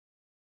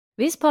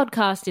This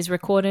podcast is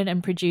recorded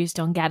and produced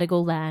on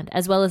Gadigal land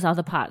as well as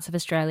other parts of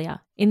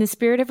Australia. In the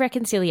spirit of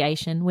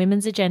reconciliation,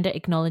 Women's Agenda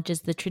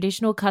acknowledges the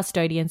traditional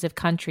custodians of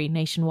country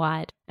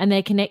nationwide and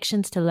their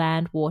connections to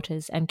land,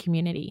 waters and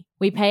community.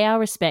 We pay our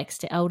respects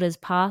to elders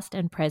past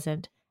and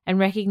present and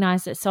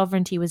recognise that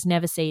sovereignty was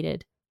never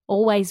ceded,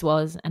 always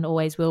was and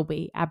always will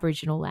be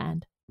Aboriginal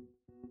land.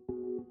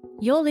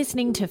 You're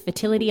listening to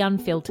Fertility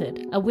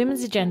Unfiltered, a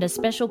Women's Agenda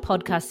special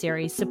podcast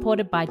series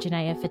supported by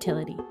Genea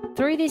Fertility.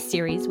 Through this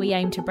series, we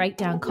aim to break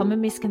down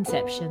common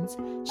misconceptions,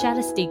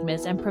 shatter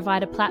stigmas, and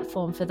provide a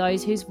platform for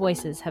those whose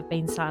voices have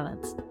been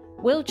silenced.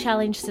 We'll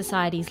challenge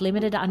society's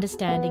limited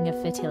understanding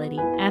of fertility,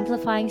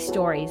 amplifying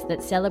stories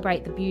that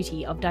celebrate the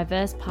beauty of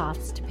diverse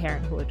paths to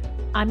parenthood.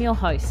 I'm your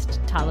host,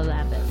 Tala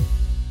Lambert.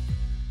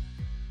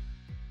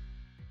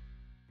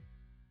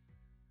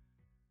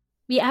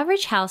 The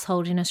average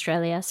household in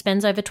Australia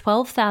spends over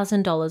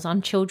 $12,000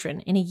 on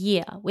children in a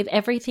year, with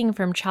everything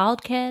from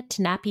childcare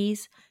to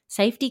nappies,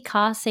 safety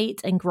car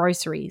seats and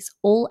groceries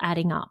all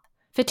adding up.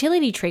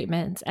 Fertility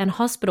treatments and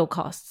hospital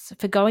costs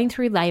for going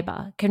through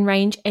labour can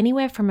range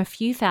anywhere from a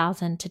few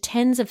thousand to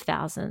tens of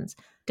thousands,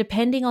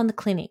 depending on the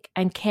clinic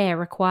and care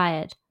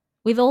required.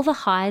 With all the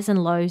highs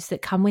and lows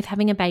that come with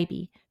having a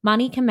baby,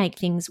 money can make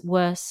things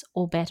worse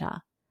or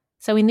better.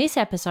 So in this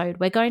episode,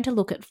 we're going to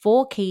look at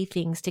 4 key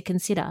things to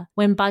consider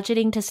when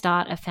budgeting to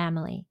start a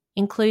family,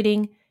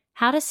 including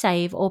how to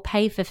save or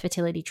pay for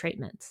fertility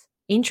treatments,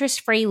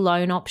 interest-free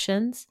loan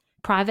options,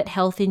 private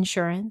health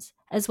insurance,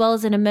 as well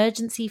as an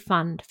emergency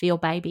fund for your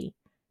baby.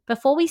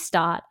 Before we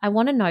start, I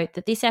want to note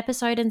that this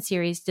episode and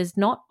series does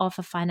not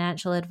offer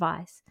financial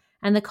advice,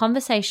 and the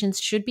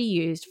conversations should be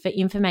used for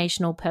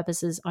informational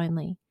purposes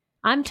only.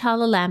 I'm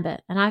Tala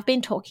Lambert, and I've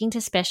been talking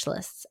to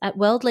specialists at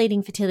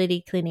world-leading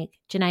fertility clinic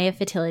Genea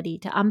Fertility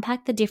to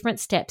unpack the different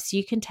steps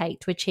you can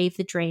take to achieve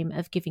the dream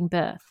of giving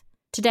birth.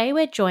 Today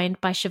we're joined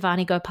by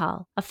Shivani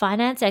Gopal, a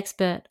finance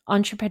expert,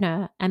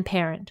 entrepreneur and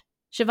parent.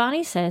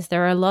 Shivani says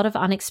there are a lot of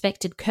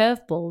unexpected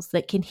curveballs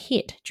that can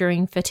hit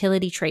during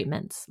fertility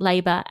treatments,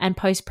 labour and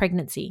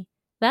post-pregnancy.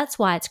 That's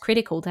why it's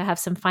critical to have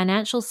some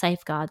financial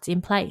safeguards in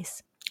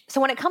place. So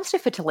when it comes to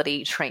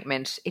fertility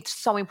treatment, it's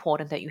so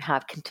important that you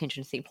have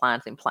contingency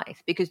plans in place,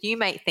 because you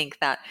may think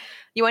that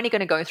you're only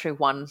going to go through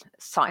one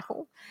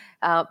cycle.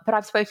 But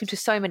I've spoken to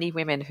so many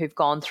women who've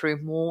gone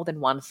through more than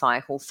one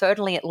cycle,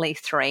 certainly at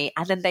least 3,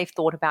 and then they've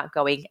thought about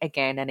going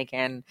again and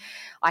again.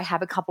 I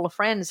have a couple of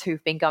friends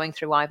who've been going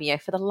through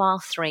IVF for the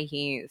last 3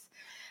 years.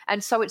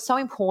 And so it's so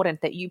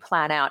important that you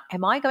plan out,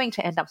 am I going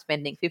to end up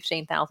spending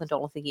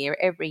 $15,000 a year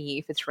every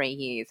year for 3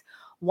 years?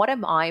 What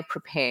am I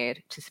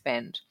prepared to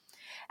spend?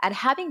 And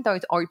having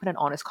those open and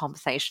honest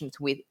conversations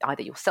with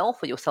either yourself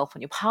and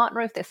your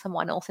partner, if there's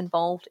someone else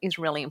involved, is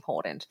really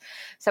important.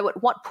 So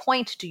at what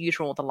point do you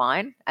draw the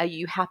line? Are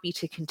you happy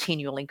to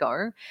continually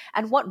go?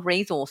 And what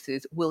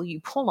resources will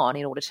you pull on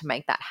in order to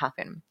make that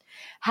happen?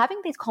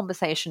 Having these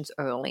conversations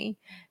early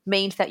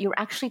means that you're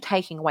actually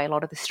taking away a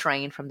lot of the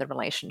strain from the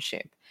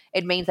relationship.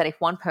 It means that if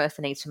one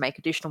person needs to make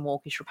additional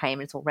mortgage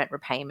repayments or rent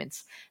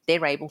repayments,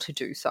 they're able to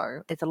do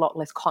so. There's a lot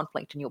less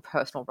conflict in your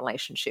personal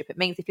relationship. It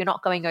means if you're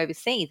not going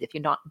overseas, if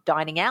you're not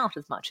dining out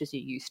as much as you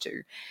used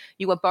to,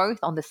 you are both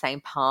on the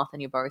same path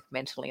and you're both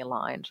mentally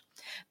aligned.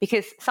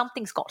 Because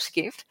something's got to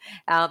give.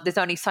 There's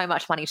only so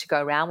much money to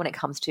go around when it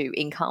comes to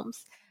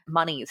incomes.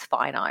 Money is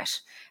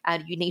finite,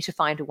 and you need to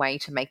find a way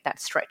to make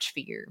that stretch for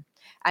you.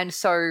 And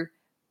so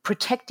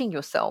protecting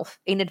yourself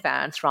in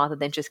advance rather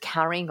than just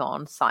carrying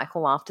on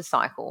cycle after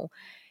cycle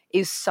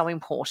is so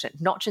important,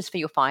 not just for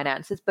your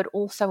finances, but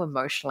also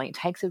emotionally. It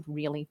takes a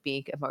really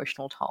big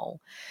emotional toll.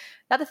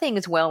 Another thing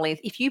as well is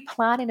if you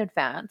plan in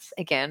advance,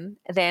 again,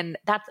 then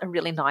that's a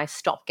really nice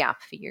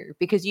stopgap for you,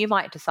 because you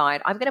might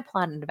decide, I'm going to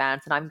plan in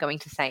advance and I'm going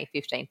to save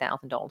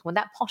 $15,000. When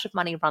that pot of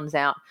money runs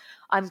out,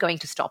 I'm going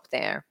to stop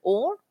there.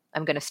 Or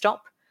I'm going to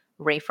stop,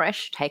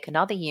 refresh, take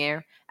another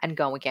year and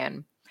go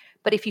again.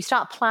 But if you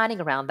start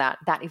planning around that,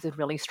 that is a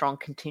really strong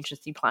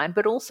contingency plan,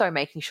 but also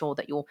making sure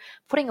that you're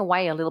putting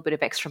away a little bit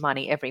of extra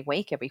money every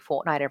week, every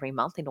fortnight, every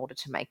month in order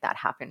to make that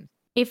happen.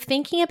 If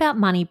thinking about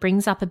money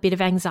brings up a bit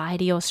of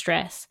anxiety or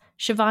stress,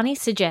 Shivani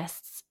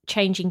suggests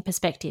changing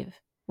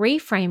perspective.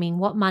 Reframing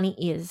what money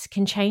is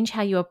can change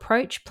how you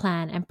approach,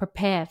 plan and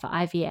prepare for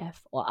IVF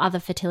or other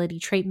fertility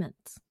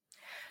treatments.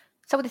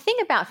 So the thing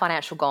about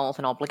financial goals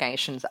and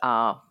obligations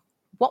are,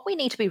 what we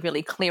need to be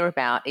really clear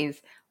about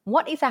is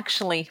what is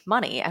actually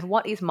money and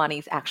what is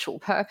money's actual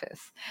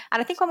purpose. And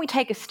I think when we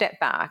take a step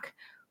back,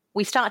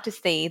 we start to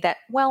see that,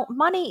 well,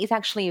 money is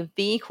actually a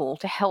vehicle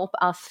to help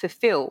us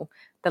fulfill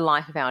the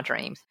life of our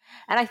dreams.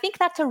 And I think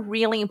that's a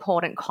really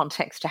important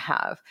context to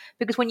have,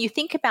 because when you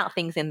think about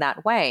things in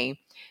that way,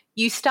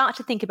 you start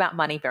to think about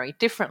money very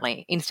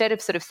differently. Instead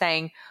of sort of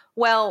saying,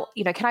 well,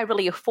 can I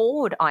really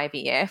afford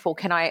IVF, or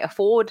can I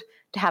afford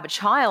to have a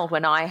child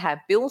when I have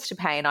bills to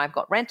pay and I've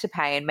got rent to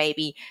pay, and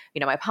maybe,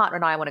 my partner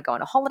and I want to go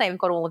on a holiday, we've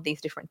got all of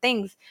these different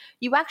things.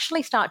 You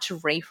actually start to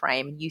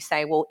reframe and you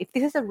say, well, if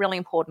this is a really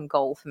important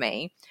goal for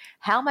me,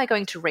 how am I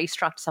going to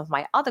restructure some of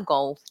my other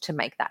goals to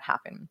make that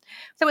happen?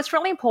 So it's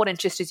really important,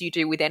 just as you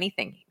do with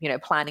anything,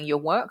 planning your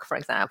work, for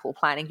example,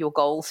 planning your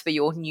goals for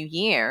your new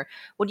year.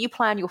 When you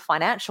plan your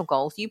financial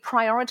goals, you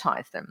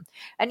prioritize them.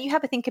 And you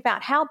have to think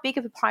about, how big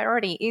of a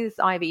priority is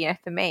IVF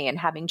for me and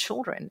having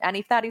children? And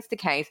if that is the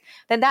case,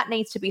 then that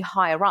needs to be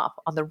higher up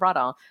on the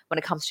rudder when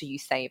it comes to you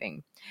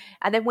saving.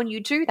 And then when you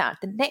do that,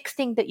 the next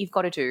thing that you've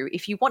got to do,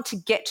 if you want to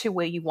get to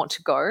where you want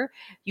to go,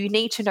 you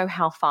need to know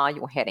how far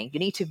you're heading. You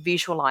need to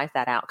visualize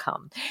that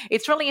outcome.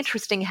 It's really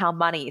interesting how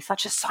money is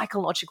such a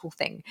psychological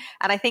thing.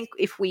 And I think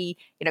if we,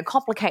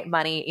 complicate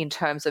money in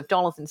terms of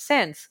dollars and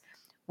cents,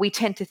 we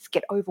tend to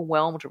get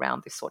overwhelmed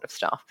around this sort of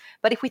stuff.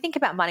 But if we think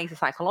about money as a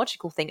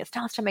psychological thing, it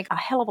starts to make a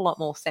hell of a lot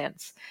more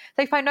sense.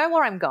 So if I know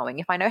where I'm going,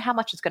 if I know how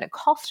much it's going to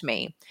cost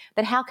me,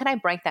 then how can I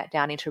break that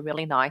down into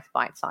really nice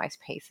bite-sized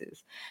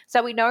pieces?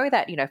 So we know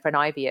that, for an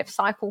IVF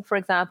cycle, for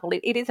example,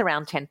 it is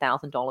around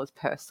 $10,000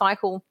 per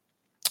cycle.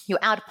 Your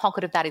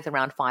out-of-pocket of that is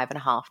around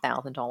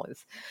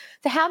 $5,500.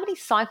 So how many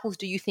cycles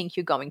do you think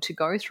you're going to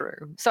go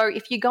through? So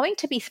if you're going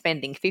to be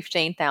spending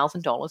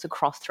 $15,000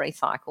 across 3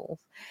 cycles,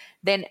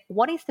 then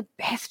what is the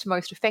best,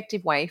 most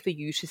effective way for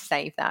you to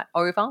save that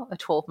over a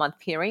 12-month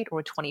period or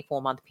a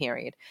 24-month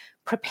period?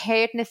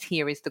 Preparedness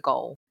here is the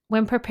goal.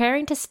 When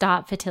preparing to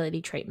start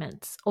fertility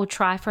treatments or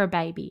try for a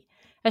baby,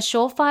 a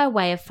surefire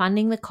way of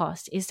funding the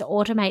cost is to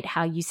automate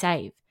how you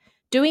save.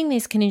 Doing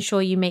this can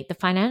ensure you meet the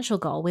financial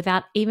goal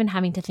without even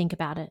having to think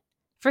about it.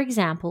 For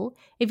example,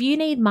 if you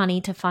need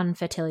money to fund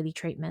fertility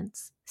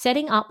treatments,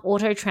 setting up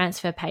auto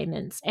transfer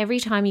payments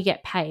every time you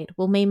get paid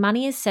will mean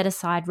money is set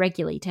aside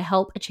regularly to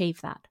help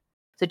achieve that.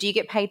 So do you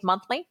get paid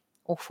monthly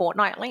or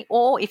fortnightly?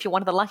 Or if you're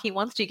one of the lucky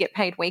ones, do you get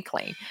paid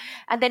weekly?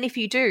 And then if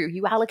you do,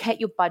 you allocate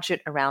your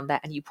budget around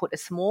that and you put a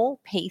small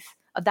piece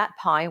of that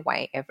pie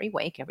away every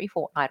week, every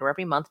fortnight, or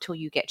every month till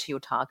you get to your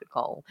target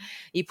goal.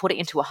 You put it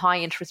into a high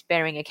interest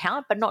bearing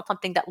account, but not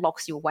something that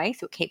locks you away,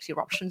 so it keeps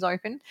your options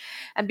open.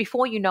 And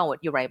before you know it,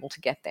 you're able to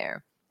get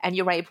there. And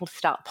you're able to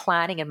start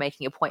planning and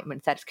making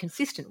appointments that's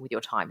consistent with your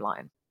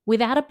timeline.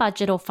 Without a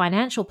budget or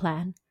financial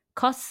plan,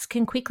 costs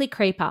can quickly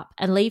creep up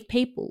and leave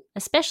people,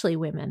 especially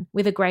women,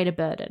 with a greater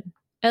burden.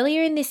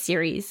 Earlier in this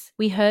series,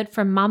 we heard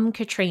from Mum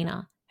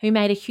Katrina, who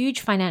made a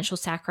huge financial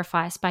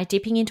sacrifice by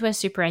dipping into her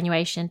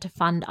superannuation to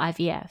fund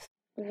IVF.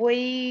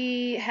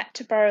 We had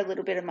to borrow a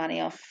little bit of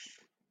money off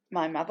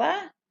my mother,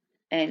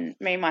 and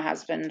me and my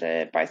husband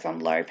are both on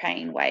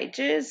low-paying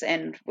wages,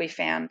 and we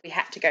found we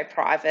had to go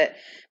private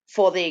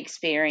for the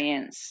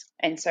experience,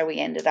 and so we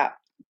ended up,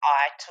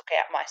 I took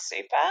out my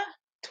super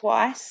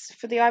twice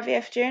for the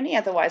IVF journey,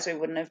 otherwise we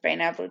wouldn't have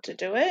been able to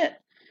do it.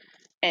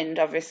 And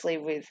obviously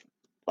with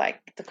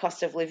the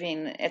cost of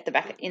living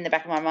in the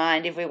back of my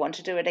mind, if we want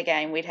to do it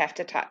again, we'd have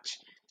to touch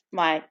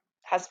my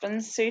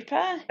husband's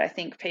super. I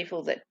think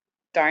people that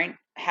don't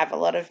have a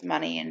lot of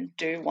money and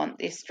do want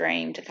this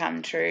dream to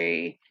come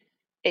true,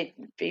 it'd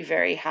be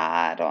very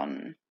hard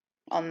on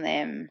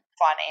them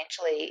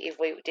financially if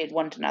we did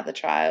want another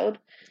child.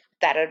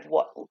 That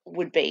what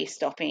would be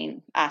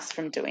stopping us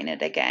from doing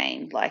it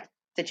again.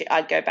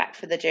 I'd go back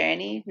for the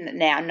journey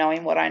now,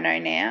 knowing what I know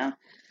now,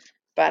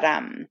 but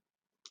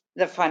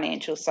the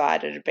financial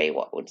side would be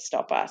what would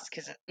stop us,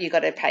 because you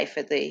got to pay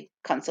for the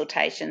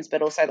consultations,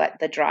 but also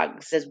the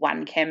drugs. There's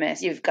one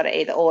chemist. You've got to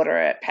either order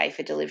it, pay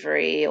for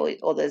delivery,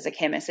 or there's a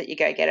chemist that you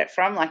go get it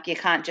from. You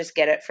can't just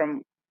get it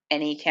from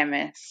any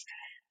chemist.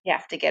 You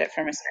have to get it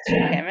from a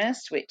special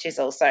chemist, which is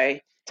also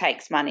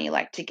takes money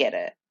to get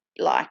it,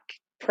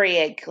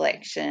 pre-egg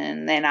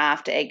collection, then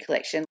after egg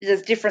collection.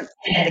 There's different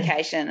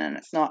medication,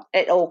 and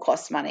it all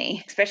costs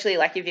money, especially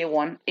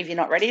if you're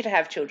not ready to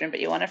have children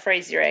but you want to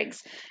freeze your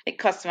eggs. It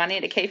costs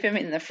money to keep them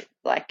in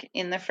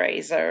the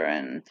freezer.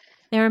 And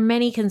there are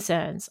many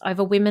concerns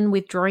over women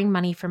withdrawing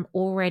money from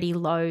already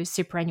low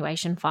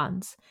superannuation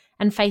funds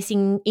and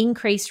facing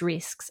increased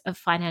risks of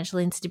financial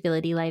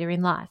instability later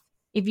in life.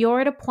 If you're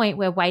at a point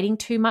where waiting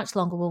too much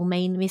longer will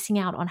mean missing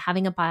out on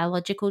having a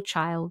biological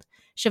child,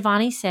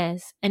 Shivani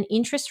says an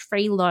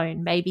interest-free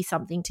loan may be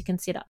something to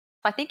consider.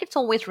 I think it's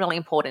always really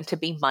important to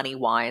be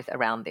money-wise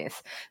around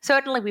this.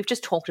 Certainly, we've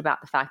just talked about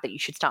the fact that you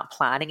should start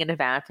planning in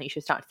advance and you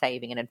should start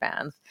saving in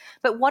advance.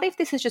 But what if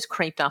this has just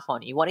creeped up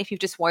on you? What if you've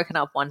just woken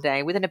up one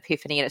day with an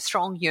epiphany and a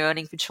strong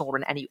yearning for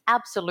children and you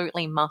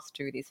absolutely must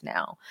do this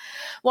now?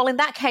 Well, in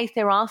that case,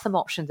 there are some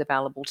options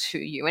available to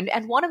you.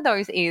 And one of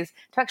those is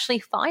to actually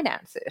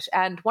finance it.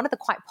 And one of the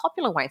quite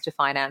popular ways to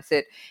finance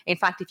it, in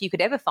fact, if you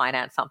could ever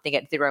finance something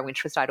at zero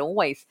interest, I'd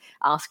always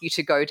ask you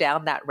to go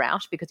down that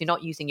route, because you're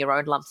not using your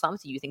own lump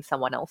sums, you're using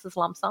someone else's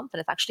lump sum, and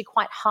it's actually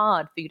quite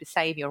hard for you to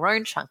save your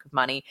own chunk of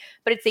money,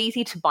 but it's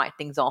easy to bite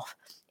things off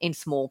in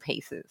small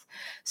pieces.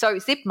 So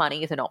Zip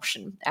Money is an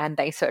option, and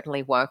they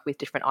certainly work with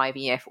different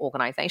IVF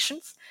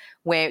organizations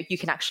where you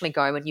can actually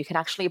go and you can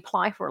actually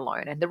apply for a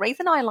loan. And the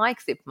reason I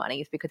like Zip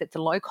Money is because it's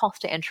a low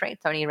cost to entry.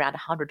 It's only around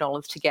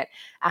 $100 to get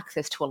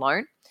access to a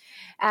loan.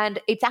 And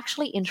it's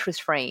actually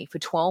interest-free for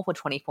 12 or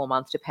 24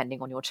 months,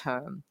 depending on your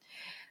term.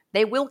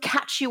 They will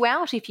catch you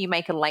out if you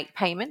make a late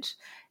payment,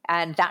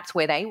 and that's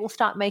where they will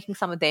start making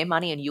some of their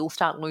money and you'll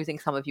start losing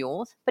some of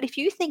yours. But if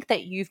you think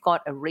that you've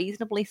got a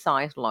reasonably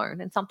sized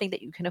loan and something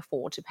that you can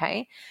afford to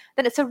pay,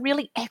 then it's a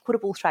really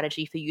equitable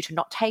strategy for you to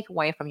not take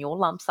away from your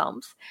lump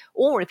sums,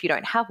 or if you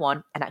don't have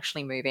one, and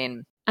actually move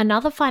in.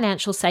 Another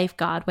financial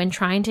safeguard when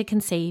trying to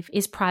conceive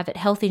is private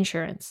health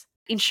insurance.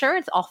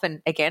 Insurance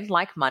often, again,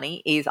 like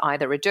money, is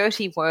either a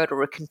dirty word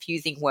or a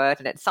confusing word,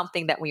 and it's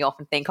something that we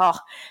often think,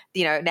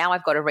 now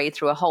I've got to read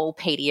through a whole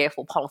PDF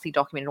or policy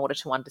document in order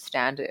to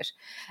understand it.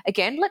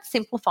 Again, let's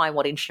simplify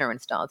what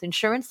insurance does.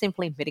 Insurance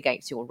simply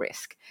mitigates your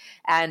risk.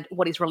 And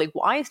what is really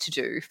wise to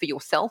do for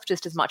yourself,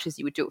 just as much as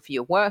you would do it for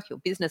your work, your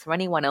business, or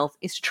anyone else,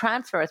 is to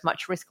transfer as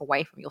much risk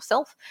away from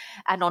yourself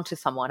and onto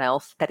someone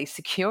else that is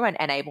secure and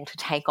able to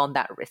take on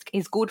that risk,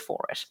 is good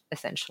for it,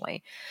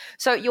 essentially.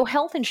 So your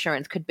health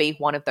insurance could be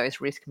one of those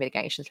risk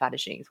mitigation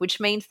strategies,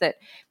 which means that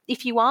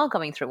if you are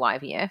going through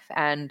IVF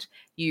and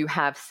you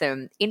have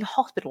some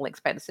in-hospital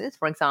expenses,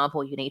 for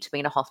example, you need to be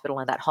in a hospital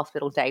and that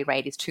hospital day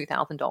rate is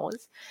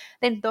 $2,000,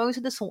 then those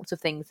are the sorts of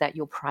things that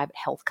your private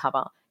health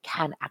cover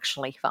can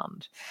actually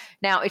fund.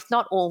 Now, it's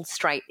not all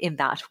straight in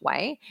that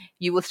way.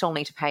 You will still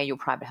need to pay your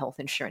private health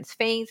insurance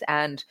fees.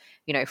 And,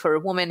 for a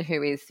woman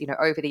who is,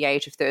 over the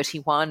age of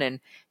 31 and,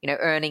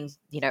 earning,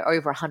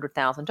 over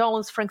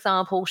 $100,000, for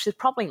example, she's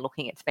probably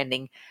looking at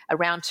spending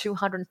around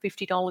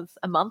 $250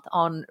 a month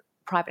on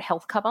private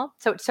health cover.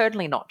 So it's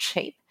certainly not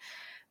cheap.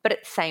 But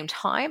at the same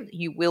time,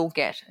 you will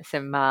get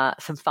some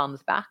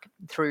funds back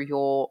through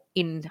your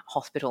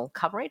in-hospital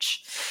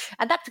coverage.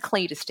 And that's a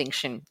clear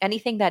distinction.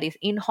 Anything that is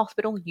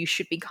in-hospital, you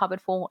should be covered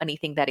for.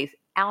 Anything that is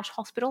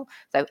out-hospital,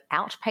 so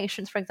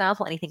outpatients, for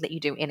example, anything that you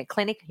do in a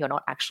clinic, you're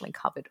not actually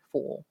covered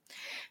for.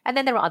 And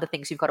then there are other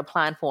things you've got to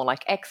plan for,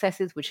 like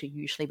excesses, which are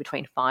usually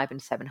between $500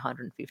 and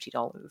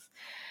 $750.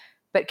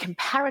 But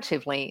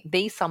comparatively,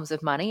 these sums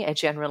of money are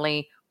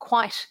generally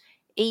quite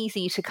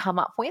easy to come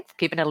up with,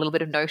 given a little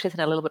bit of notice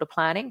and a little bit of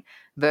planning,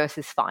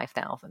 versus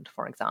 $5,000,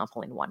 for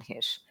example, in one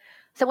hit.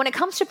 So when it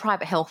comes to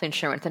private health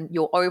insurance and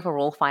your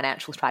overall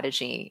financial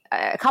strategy,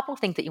 a couple of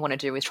things that you want to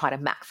do is try to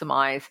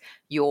maximize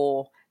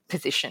your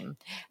position.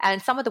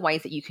 And some of the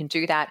ways that you can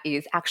do that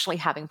is actually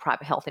having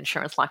private health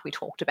insurance like we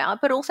talked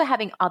about, but also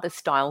having other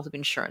styles of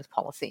insurance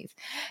policies.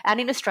 And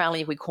in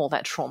Australia, we call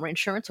that trauma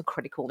insurance or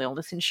critical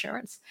illness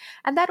insurance.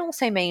 And that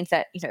also means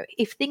that,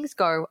 if things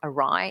go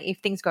awry, if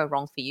things go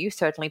wrong for you,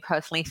 certainly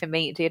personally for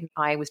me it did.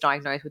 I was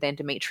diagnosed with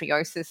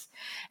endometriosis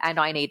and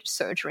I needed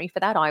surgery for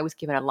that. I was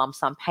given a lump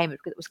sum payment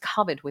because it was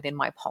covered within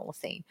my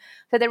policy.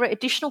 So there are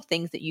additional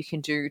things that you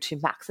can do to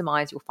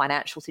maximize your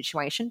financial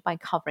situation by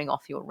covering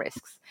off your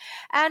risks.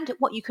 And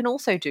what you can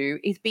also do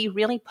is be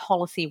really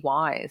policy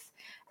wise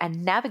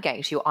and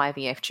navigate your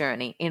IVF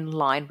journey in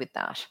line with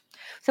that.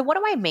 So what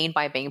do I mean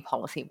by being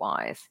policy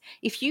wise?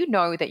 If you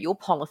know that your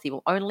policy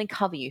will only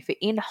cover you for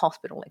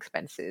in-hospital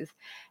expenses,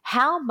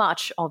 how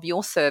much of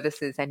your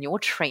services and your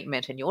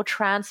treatment and your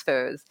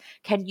transfers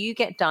can you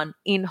get done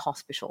in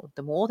hospital?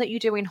 The more that you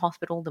do in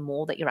hospital, the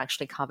more that you're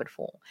actually covered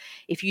for.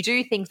 If you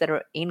do things that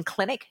are in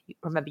clinic,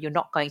 remember you're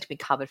not going to be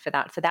covered for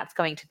that. So that's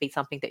going to be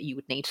something that you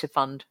would need to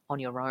fund on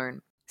your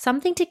own.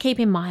 Something to keep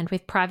in mind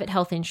with private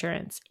health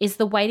insurance is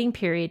the waiting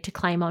period to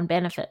claim on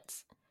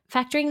benefits.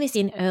 Factoring this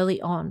in early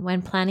on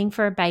when planning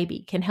for a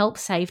baby can help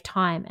save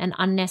time and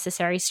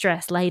unnecessary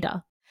stress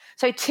later.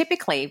 So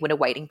typically with a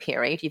waiting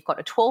period, you've got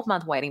a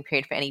 12-month waiting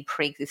period for any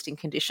pre-existing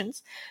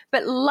conditions.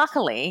 But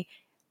luckily,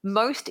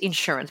 most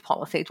insurance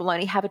policies will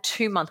only have a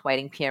 2-month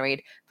waiting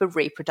period for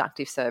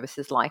reproductive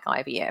services like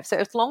IVF. So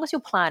as long as you're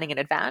planning in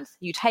advance,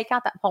 you take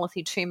out that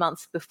policy 2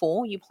 months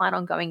before you plan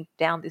on going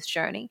down this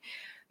journey,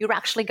 you're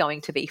actually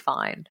going to be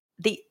fine.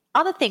 The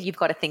other thing you've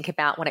got to think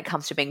about when it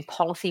comes to being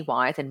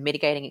policy-wise and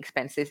mitigating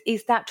expenses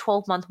is that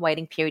 12-month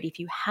waiting period if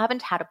you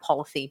haven't had a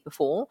policy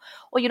before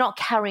or you're not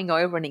carrying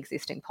over an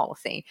existing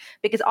policy.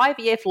 Because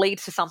IVF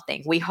leads to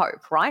something, we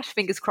hope, right?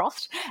 Fingers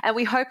crossed. And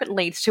we hope it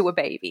leads to a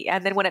baby.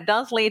 And then when it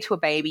does lead to a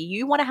baby,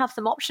 you want to have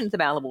some options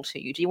available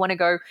to you. Do you want to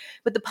go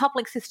with the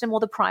public system or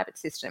the private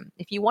system?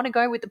 If you want to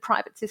go with the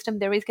private system,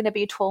 there is going to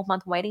be a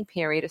 12-month waiting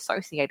period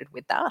associated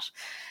with that.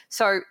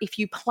 So if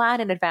you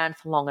plan in advance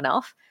for long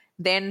enough,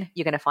 then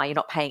you're going to find you're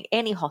not paying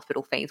any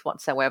hospital fees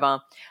whatsoever.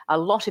 A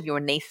lot of your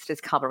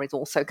anaesthetist cover is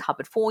also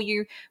covered for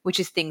you, which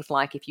is things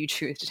like if you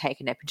choose to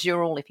take an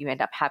epidural, if you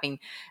end up having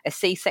a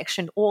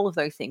C-section, all of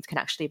those things can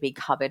actually be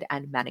covered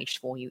and managed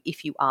for you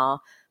if you are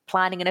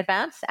planning in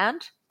advance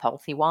and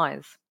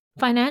policy-wise.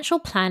 Financial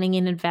planning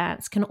in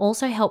advance can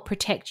also help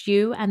protect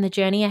you and the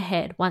journey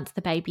ahead once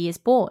the baby is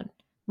born.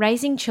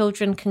 Raising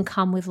children can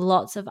come with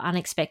lots of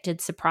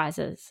unexpected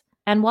surprises.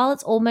 And while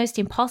it's almost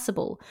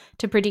impossible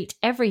to predict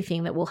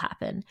everything that will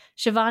happen,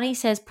 Shivani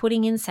says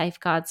putting in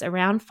safeguards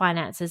around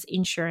finances,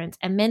 insurance,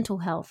 and mental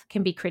health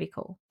can be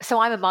critical. So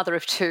I'm a mother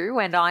of two,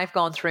 and I've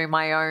gone through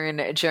my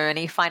own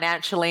journey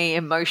financially,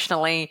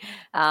 emotionally,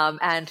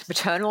 and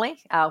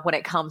maternally when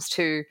it comes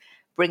to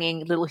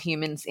bringing little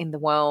humans in the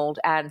world.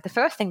 And the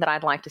first thing that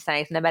I'd like to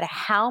say is no matter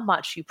how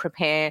much you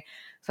prepare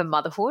for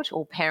motherhood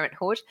or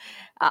parenthood,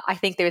 I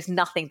think there is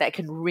nothing that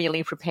can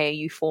really prepare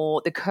you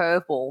for the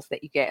curveballs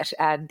that you get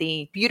and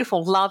the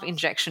beautiful love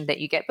injection that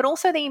you get, but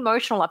also the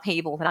emotional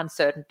upheaval and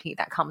uncertainty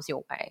that comes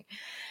your way.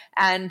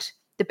 And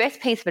the best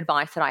piece of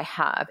advice that I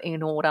have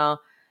in order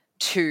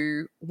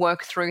to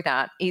work through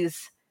that is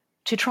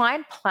to try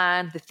and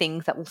plan the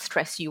things that will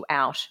stress you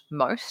out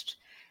most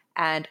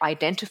and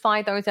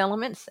identify those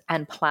elements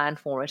and plan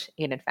for it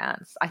in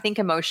advance. I think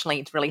emotionally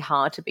it's really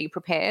hard to be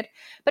prepared,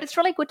 but it's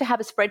really good to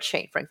have a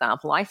spreadsheet, for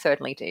example, I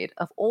certainly did,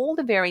 of all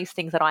the various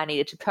things that I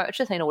needed to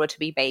purchase in order to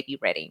be baby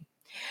ready.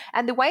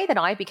 And the way that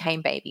I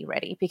became baby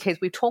ready, because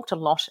we've talked a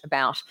lot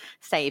about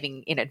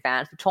saving in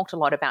advance, we've talked a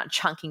lot about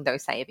chunking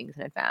those savings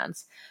in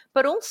advance,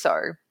 but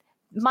also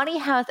money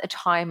has a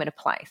time and a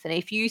place. And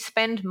if you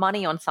spend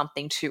money on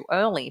something too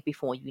early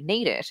before you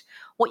need it,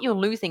 what you're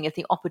losing is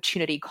the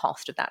opportunity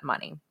cost of that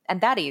money.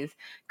 And that is,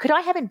 could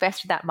I have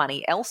invested that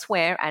money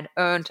elsewhere and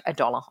earned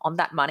 $1 on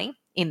that money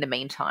in the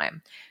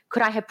meantime?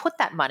 Could I have put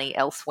that money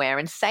elsewhere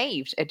and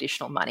saved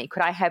additional money?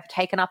 Could I have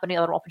taken up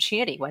another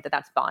opportunity, whether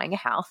that's buying a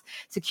house,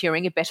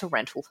 securing a better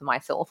rental for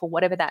myself, or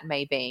whatever that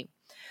may be?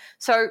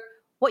 So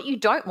what you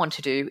don't want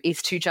to do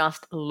is to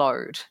just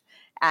load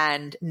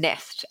and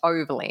nest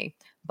overly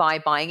by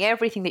buying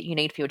everything that you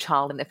need for your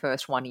child in the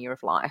first 1 year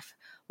of life.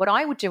 What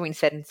I would do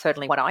instead, and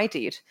certainly what I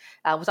did,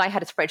 was I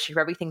had a spreadsheet of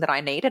everything that I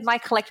needed, and I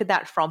collected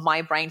that from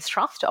my brain's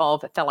trust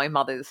of fellow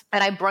mothers.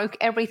 And I broke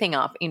everything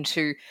up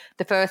into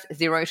the first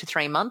 0 to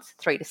 3 months,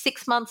 3 to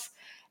 6 months,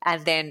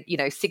 and then,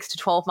 6 to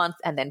 12 months,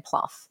 and then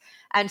plus.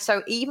 And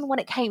so even when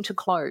it came to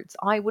clothes,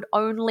 I would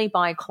only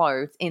buy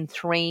clothes in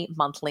 3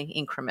 monthly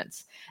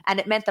increments.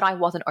 And it meant that I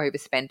wasn't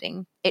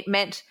overspending. It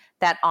meant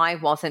that I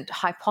wasn't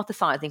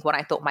hypothesizing what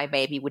I thought my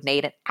baby would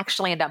need and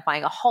actually end up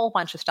buying a whole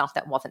bunch of stuff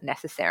that wasn't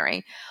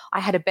necessary. I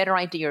had a better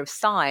idea of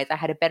size. I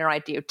had a better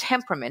idea of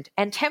temperament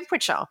and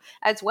temperature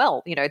as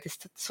well, this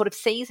sort of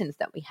seasons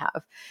that we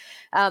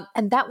have.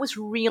 And that was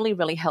really,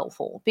 really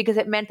helpful because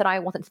it meant that I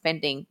wasn't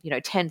spending,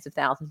 tens of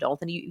thousands of dollars.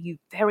 And you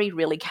very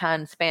rarely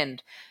can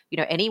spend,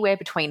 anywhere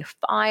between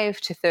 $5,000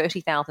 to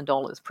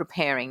 $30,000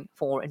 preparing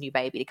for a new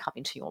baby to come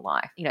into your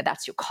life.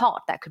 That's your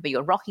cot. That could be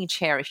your rocking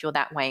chair if you're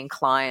that way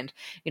inclined.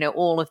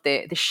 All of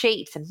the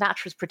sheets and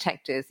mattress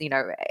protectors,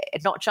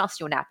 not just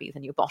your nappies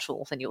and your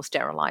bottles and your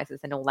sterilizers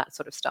and all that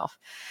sort of stuff.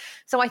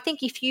 So I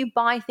think if you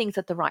buy things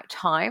at the right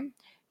time,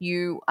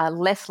 you are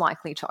less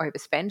likely to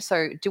overspend.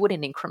 So do it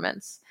in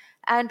increments.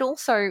 And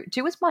also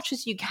do as much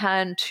as you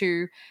can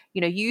to,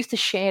 use the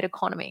shared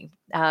economy.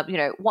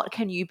 What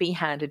can you be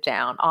handed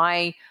down?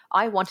 I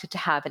wanted to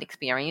have an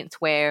experience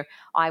where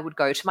I would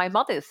go to my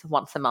mother's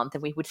once a month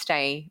and we would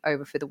stay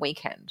over for the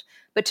weekend.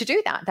 But to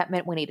do that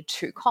meant we needed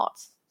 2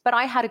 cots. But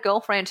I had a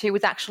girlfriend who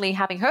was actually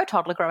having her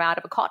toddler grow out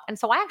of a cot. And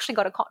so I actually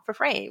got a cot for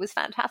free. It was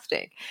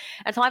fantastic.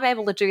 And so I'm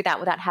able to do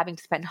that without having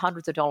to spend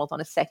hundreds of dollars on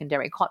a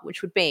secondary cot,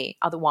 which would be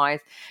otherwise,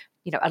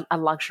 a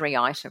luxury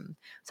item.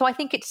 So I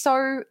think it's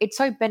so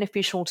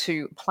beneficial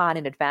to plan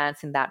in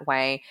advance in that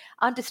way,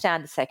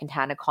 understand the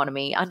secondhand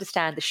economy,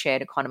 understand the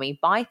shared economy,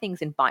 buy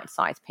things in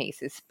bite-sized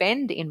pieces,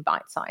 spend in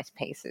bite-sized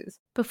pieces.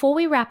 Before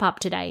we wrap up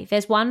today,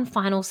 there's one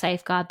final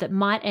safeguard that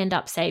might end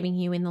up saving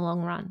you in the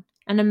long run.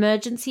 An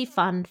emergency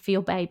fund for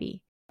your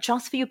baby.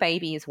 Just for your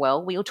baby as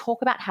well. We'll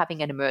talk about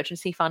having an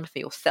emergency fund for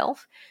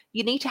yourself.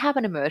 You need to have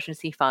an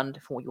emergency fund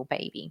for your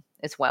baby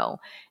as well,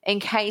 in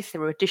case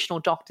there are additional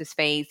doctor's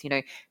fees,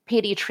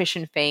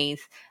 pediatrician fees,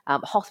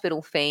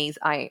 hospital fees.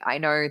 I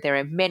know there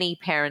are many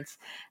parents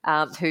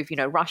who've,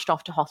 rushed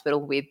off to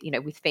hospital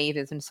with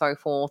fevers and so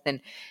forth.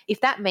 And if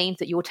that means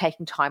that you're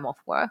taking time off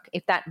work,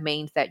 if that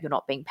means that you're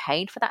not being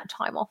paid for that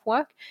time off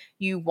work,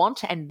 you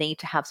want and need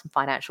to have some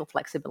financial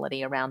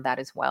flexibility around that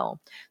as well.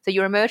 So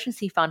your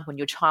emergency fund when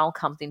your child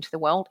comes into the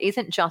world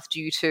isn't just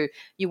due to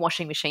your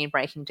washing machine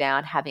breaking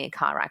down, having a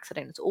car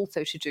accident. It's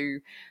also to do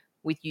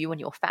with you and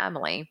your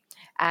family.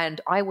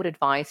 And I would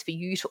advise for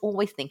you to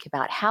always think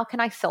about, how can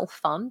I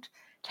self-fund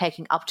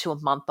taking up to a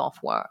month off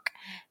work?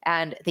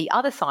 And the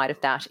other side of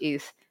that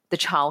is the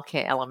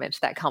childcare element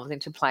that comes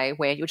into play,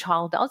 where your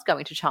child does go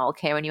into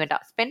childcare and you end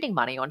up spending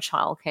money on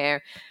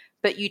childcare,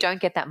 but you don't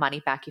get that money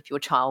back if your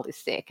child is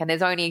sick. And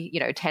there's only,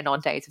 10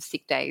 odd days of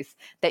sick days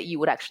that you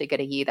would actually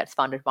get a year that's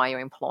funded by your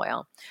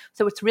employer.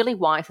 So it's really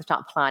wise to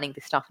start planning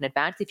this stuff in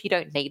advance. If you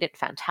don't need it,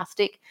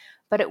 fantastic,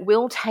 but it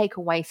will take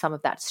away some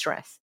of that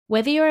stress.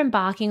 Whether you're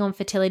embarking on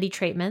fertility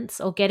treatments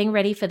or getting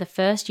ready for the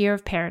first year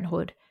of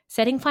parenthood,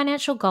 setting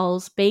financial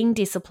goals, being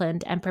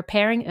disciplined, and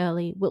preparing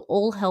early will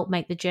all help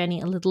make the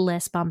journey a little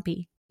less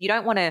bumpy. You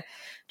don't want to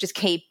just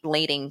keep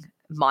bleeding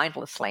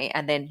mindlessly,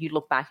 and then you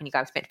look back and you go,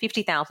 I've spent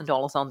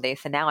 $50,000 on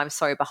this and now I'm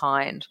so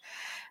behind.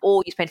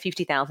 Or you spend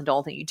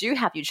 $50,000 and you do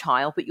have your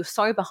child, but you're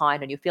so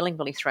behind and you're feeling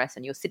really stressed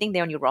and you're sitting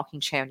there in your rocking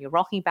chair and you're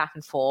rocking back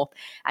and forth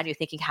and you're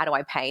thinking, how do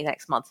I pay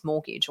next month's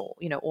mortgage, or,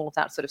 all of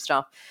that sort of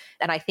stuff.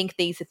 And I think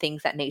these are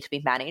things that need to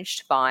be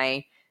managed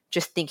by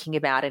just thinking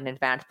about it in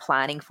advance,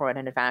 planning for it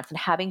in advance, and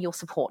having your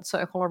support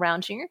circle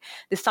around you.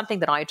 There's something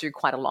that I do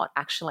quite a lot,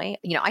 actually.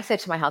 I said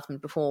to my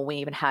husband before we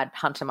even had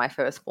Hunter, my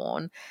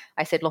firstborn,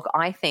 I said, look,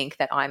 I think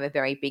that I'm a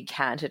very big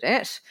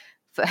candidate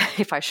for,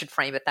 if I should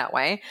frame it that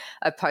way,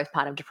 of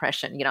postpartum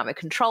depression. I'm a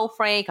control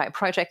freak. I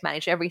project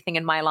manage everything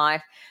in my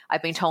life.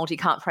 I've been told you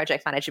can't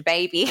project manage a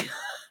baby.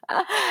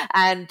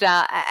 And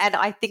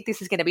I think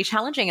this is going to be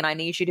challenging, and I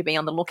need you to be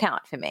on the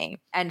lookout for me.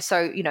 And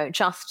so,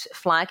 just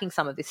flagging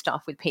some of this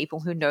stuff with people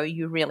who know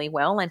you really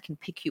well and can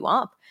pick you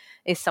up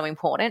is so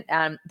important.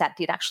 That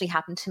did actually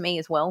happen to me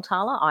as well,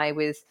 Tala. I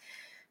was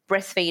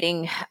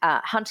breastfeeding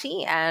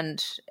Hunty,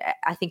 and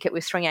I think it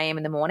was 3 a.m.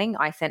 in the morning.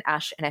 I sent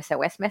Ash an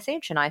SOS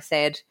message, and I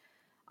said,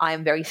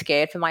 I'm very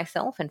scared for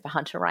myself and for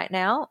Hunter right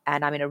now,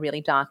 and I'm in a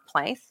really dark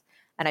place,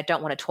 and I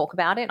don't want to talk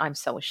about it. I'm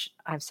so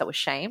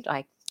ashamed.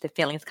 The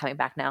feeling's coming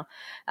back now.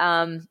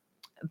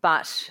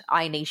 But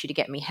I need you to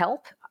get me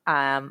help.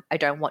 I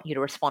don't want you to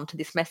respond to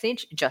this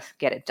message. Just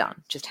get it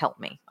done. Just help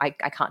me. I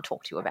can't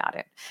talk to you about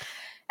it.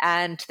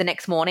 And the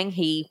next morning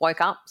he woke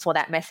up, saw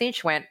that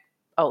message, went,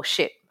 oh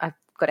shit, I've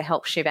got to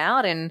help Shiv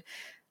out. And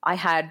I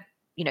had,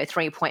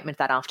 3 appointments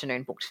that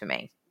afternoon booked for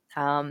me.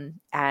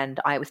 And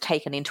I was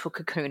taken into a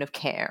cocoon of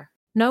care.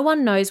 No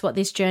one knows what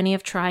this journey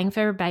of trying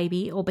for a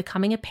baby or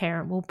becoming a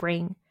parent will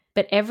bring,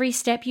 but every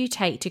step you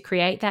take to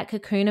create that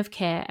cocoon of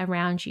care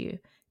around you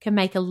can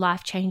make a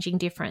life-changing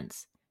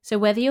difference. So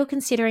whether you're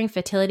considering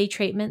fertility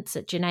treatments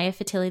at Genea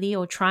Fertility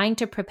or trying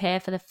to prepare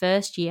for the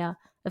first year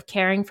of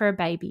caring for a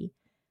baby,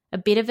 a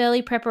bit of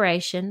early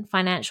preparation,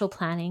 financial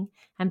planning,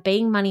 and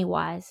being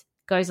money-wise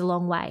goes a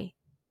long way.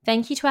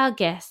 Thank you to our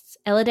guests,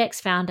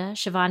 Eladex founder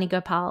Shivani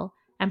Gopal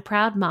and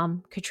proud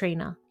mum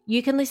Katrina.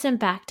 You can listen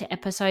back to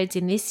episodes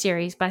in this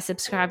series by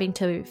subscribing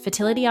to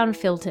Fertility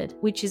Unfiltered,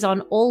 which is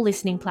on all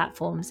listening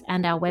platforms,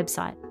 and our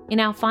website. In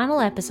our final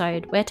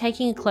episode, we're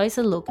taking a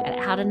closer look at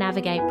how to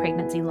navigate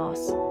pregnancy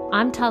loss.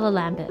 I'm Tala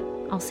Lambert.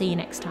 I'll see you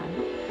next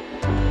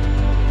time.